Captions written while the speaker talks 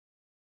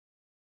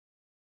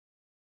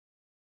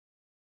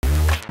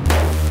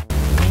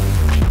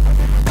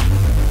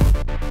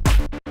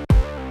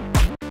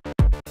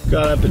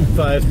Got up at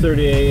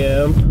 5:30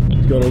 a.m.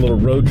 Going on a little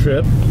road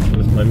trip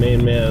with my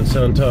main man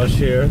Santosh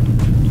here.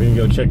 We're gonna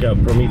go check out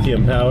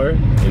Promethean Power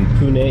in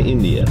Pune,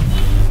 India.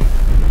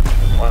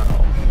 Wow,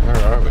 where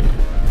are we?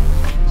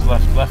 It's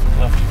left.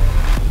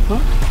 Huh?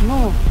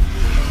 No.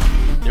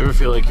 You ever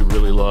feel like you're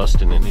really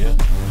lost in India?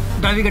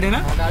 Alright,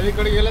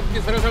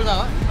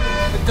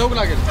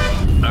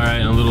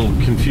 a little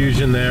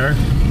confusion there.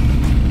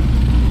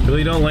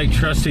 Really don't like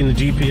trusting the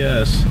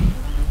GPS.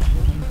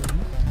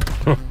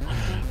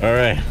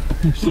 Alright,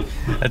 I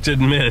have to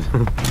admit,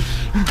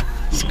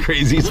 it's a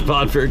crazy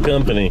spot for a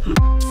company.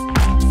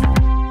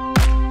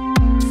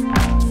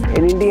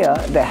 In India,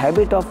 the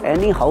habit of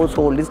any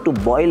household is to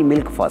boil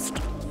milk first.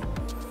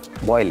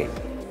 Boil it.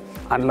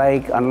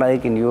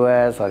 Unlike in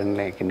US or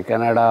in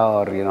Canada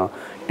or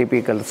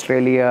typical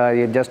Australia,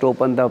 you just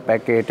open the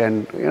packet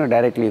and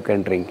directly you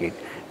can drink it.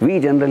 We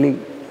generally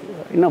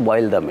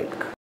boil the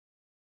milk.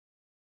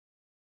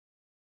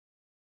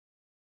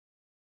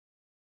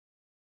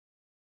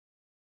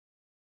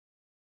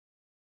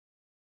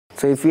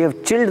 So if you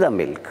have chilled the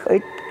milk,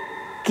 it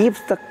keeps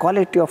the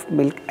quality of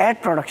milk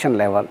at production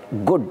level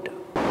good.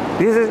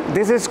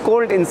 This is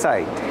cold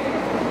inside.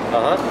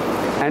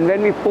 And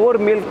when we pour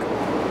milk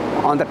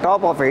on the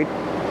top of it,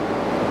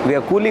 we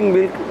are cooling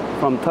milk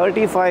from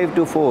 35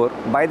 to 4.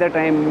 By the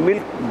time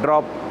milk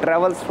drop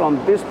travels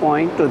from this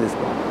point to this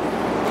point,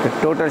 the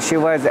total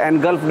shiva is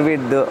engulfed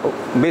with the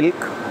milk,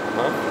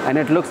 and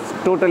it looks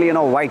totally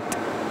white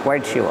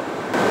shiva.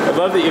 I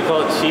love that you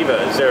call it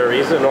Shiva. Is there a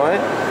reason why?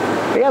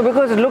 Yeah,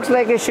 because it looks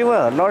like a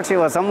Shiva, Lord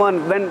Shiva.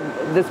 Someone, when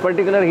this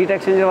particular heat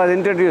exchanger was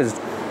introduced,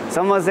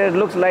 someone said it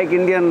looks like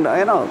Indian,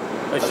 a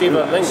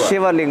Shiva Linga.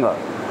 Shiva Linga.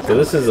 So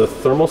this is a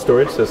thermal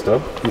storage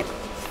system,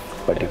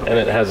 and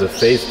it has a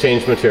phase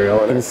change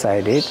material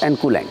inside it and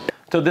coolant.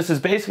 So this is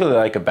basically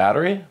like a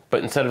battery,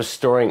 but instead of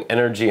storing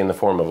energy in the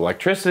form of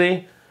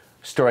electricity,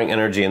 storing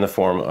energy in the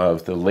form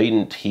of the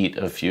latent heat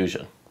of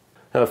fusion.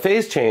 Now, a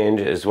phase change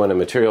is when a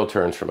material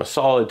turns from a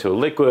solid to a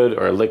liquid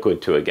or a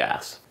liquid to a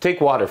gas. Take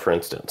water, for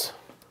instance.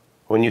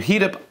 When you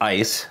heat up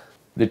ice,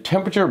 the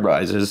temperature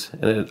rises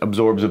and it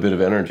absorbs a bit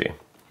of energy.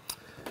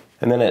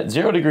 And then at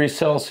 0 degrees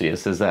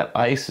Celsius, as that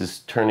ice is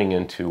turning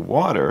into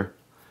water,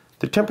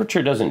 the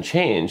temperature doesn't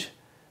change,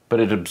 but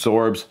it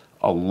absorbs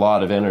a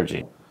lot of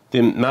energy. The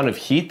amount of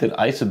heat that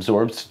ice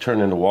absorbs to turn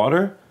into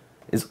water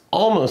is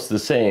almost the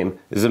same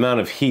as the amount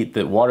of heat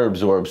that water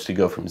absorbs to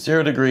go from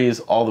 0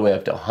 degrees all the way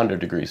up to 100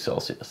 degrees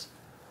Celsius.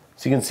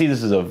 So you can see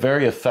this is a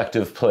very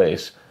effective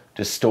place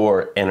to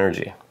store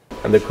energy.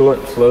 And the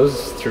coolant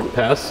flows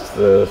past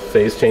the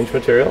phase change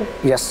material?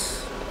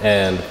 Yes.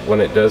 And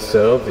when it does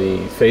so,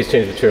 the phase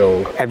change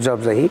material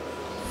absorbs the heat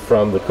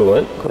from the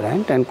coolant.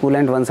 And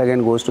coolant once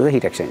again goes to the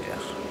heat exchanger.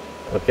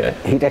 Okay.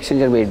 Heat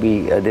exchanger may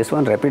be this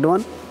one, rapid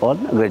one, or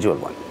gradual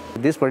one.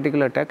 This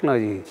particular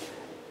technology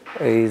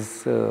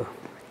is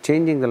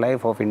changing the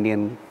life of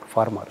Indian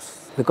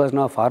farmers, because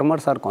now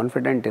farmers are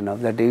confident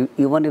enough that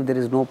even if there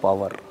is no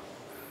power,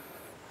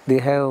 they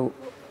have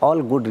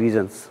all good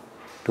reasons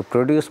to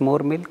produce more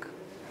milk,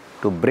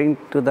 to bring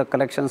to the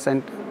collection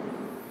center.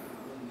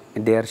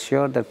 They are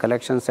sure the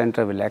collection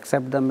center will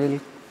accept the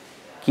milk,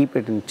 keep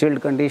it in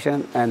chilled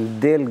condition,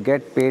 and they'll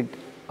get paid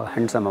a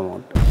handsome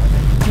amount.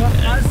 For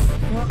us,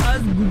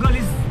 Google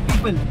is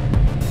people.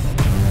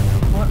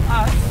 For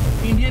us,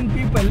 Indian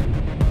people,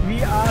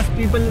 we ask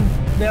people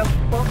the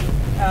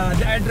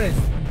address.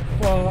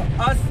 For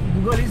us,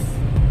 Google is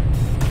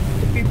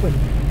the people.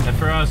 And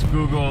for us,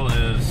 Google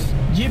is...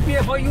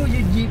 GPS, for you,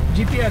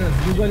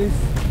 GPS. Google is...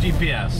 GPS.